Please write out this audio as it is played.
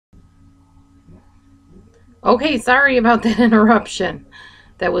Okay, sorry about that interruption.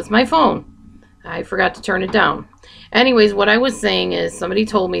 That was my phone. I forgot to turn it down. Anyways, what I was saying is somebody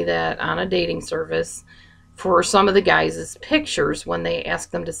told me that on a dating service, for some of the guys' pictures, when they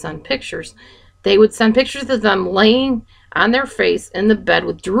asked them to send pictures, they would send pictures of them laying on their face in the bed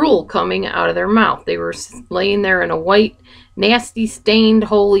with drool coming out of their mouth. They were laying there in a white, nasty, stained,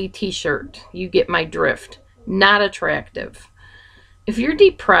 holy t-shirt. You get my drift. Not attractive. If you're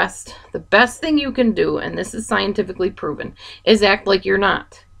depressed, the best thing you can do, and this is scientifically proven, is act like you're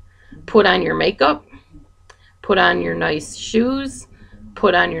not. Put on your makeup, put on your nice shoes,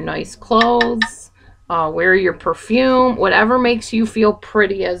 put on your nice clothes, wear your perfume, whatever makes you feel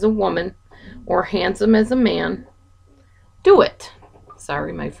pretty as a woman or handsome as a man, do it.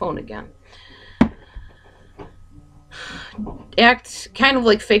 Sorry, my phone again. Act kind of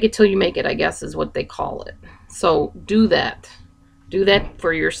like fake it till you make it, I guess is what they call it. So do that. Do that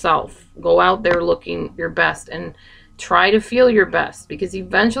for yourself. Go out there looking your best and try to feel your best, because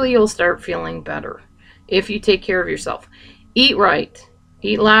eventually you'll start feeling better if you take care of yourself. Eat right.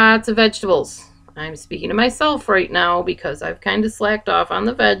 Eat lots of vegetables. I'm speaking to myself right now because I've kind of slacked off on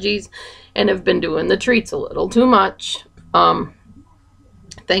the veggies and have been doing the treats a little too much.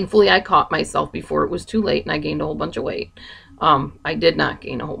 Thankfully, I caught myself before it was too late and I gained a whole bunch of weight. I did not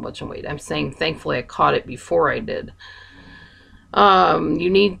gain a whole bunch of weight. I'm saying thankfully I caught it before I did. You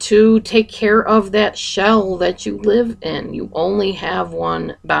need to take care of that shell that you live in. You only have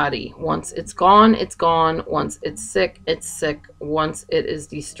one body. Once it's gone, it's gone. Once it's sick, it's sick. Once it is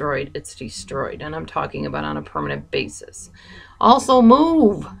destroyed, it's destroyed. And I'm talking about on a permanent basis. Also,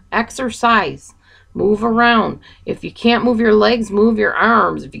 move. Exercise. Move around. If you can't move your legs, move your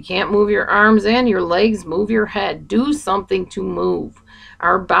arms. If you can't move your arms and your legs, move your head. Do something to move.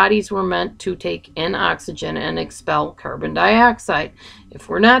 Our bodies were meant to take in oxygen and expel carbon dioxide. If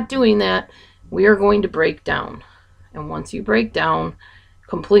we're not doing that, we are going to break down. And once you break down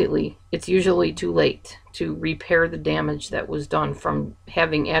completely, it's usually too late to repair the damage that was done from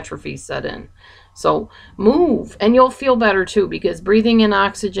having atrophy set in. So move, and you'll feel better too, because breathing in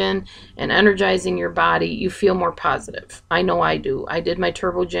oxygen and energizing your body, you feel more positive. I know I do. I did my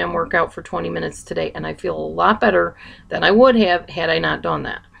Turbo Jam workout for 20 minutes today, and I feel a lot better than I would have had I not done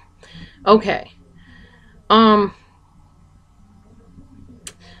that. Okay.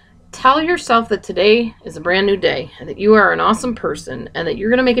 Tell yourself that today is a brand new day, and that you are an awesome person, and that you're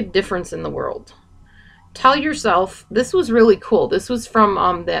going to make a difference in the world. Tell yourself, this was really cool. This was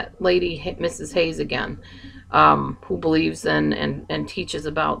from that lady, Mrs. Hayes again, who believes in and teaches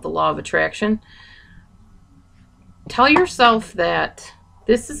about the law of attraction. Tell yourself that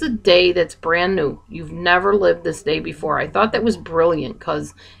this is a day that's brand new. You've never lived this day before. I thought that was brilliant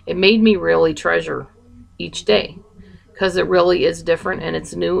because it made me really treasure each day, because it really is different and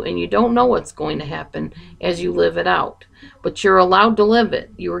it's new, and you don't know what's going to happen as you live it out. But you're allowed to live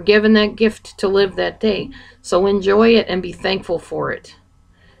it. You were given that gift to live that day. So enjoy it and be thankful for it.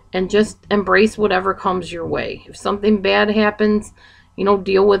 And just embrace whatever comes your way. If something bad happens, you know,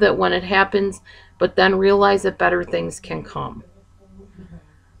 deal with it when it happens, but then realize that better things can come.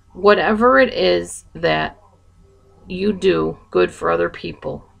 Whatever it is that you do good for other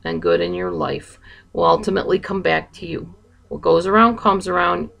people and good in your life will ultimately come back to you. What goes around comes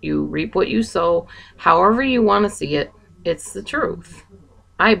around. You reap what you sow. However you want to see it, it's the truth,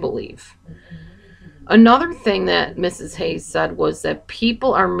 I believe. Another thing that Mrs. Hayes said was that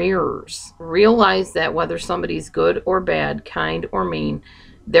people are mirrors. Realize that whether somebody's good or bad, kind or mean,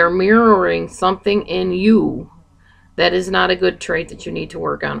 they're mirroring something in you that is not a good trait that you need to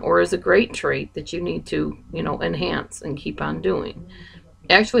work on, or is a great trait that you need to, you know, enhance and keep on doing.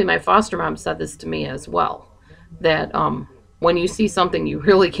 Actually, my foster mom said this to me as well, that when you see something you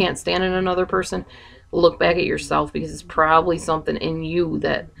really can't stand in another person, look back at yourself, because it's probably something in you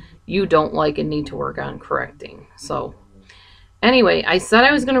that you don't like and need to work on correcting. So anyway, I said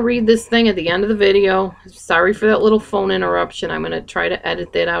I was going to read this thing at the end of the video. Sorry for that little phone interruption. I'm going to try to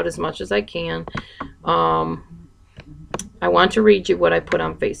edit that out as much as I can. I want to read you what I put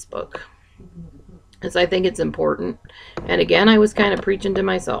on Facebook, because I think it's important. And again, I was kind of preaching to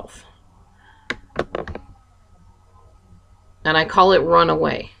myself. And I call it Run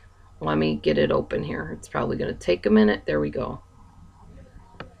Away. Let me get it open here. It's probably going to take a minute. There we go.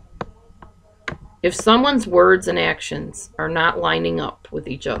 If someone's words and actions are not lining up with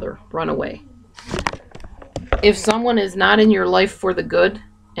each other, run away. If someone is not in your life for the good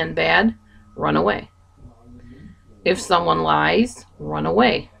and bad, run away. If someone lies, run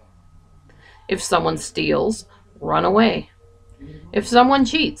away. If someone steals, run away. If someone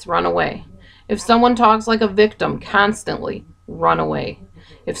cheats, run away. If someone talks like a victim constantly, run away.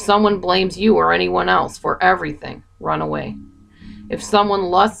 If someone blames you or anyone else for everything, run away. If someone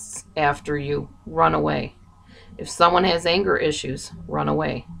lusts after you, run away. If someone has anger issues, run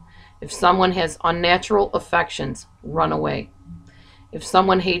away. If someone has unnatural affections, run away. If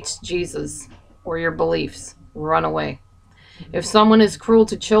someone hates Jesus or your beliefs, run away. If someone is cruel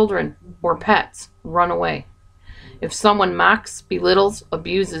to children or pets, run away. If someone mocks, belittles,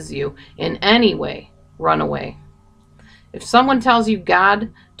 abuses you in any way, run away. If someone tells you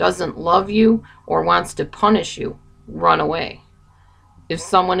God doesn't love you or wants to punish you, run away. If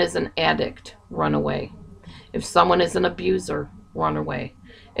someone is an addict, run away. If someone is an abuser, run away.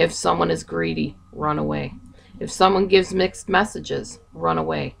 If someone is greedy, run away. If someone gives mixed messages, run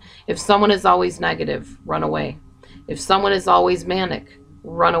away. If someone is always negative, run away. If someone is always manic,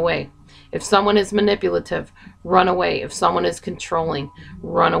 run away. If someone is manipulative, run away. If someone is controlling,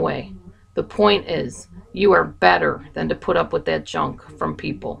 run away. The point is, you are better than to put up with that junk from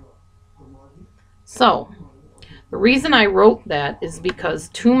people. So, the reason I wrote that is because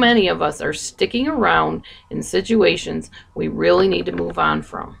too many of us are sticking around in situations we really need to move on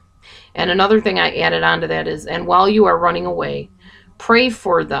from. And another thing I added on to that is, and while you are running away, pray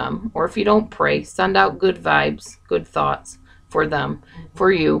for them, or if you don't pray, send out good vibes, good thoughts for them,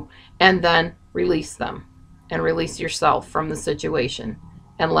 for you, and then release them and release yourself from the situation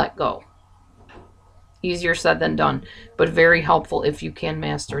and let go. Easier said than done, but very helpful if you can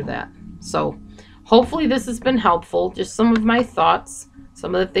master that. So hopefully this has been helpful. Just some of my thoughts,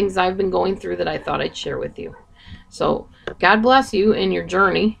 some of the things I've been going through that I thought I'd share with you. So God bless you in your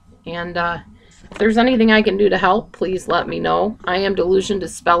journey. And if there's anything I can do to help, please let me know. I am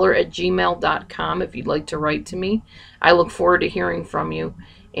DelusionDispeller@gmail.com if you'd like to write to me. I look forward to hearing from you.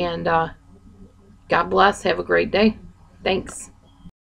 And God bless. Have a great day. Thanks.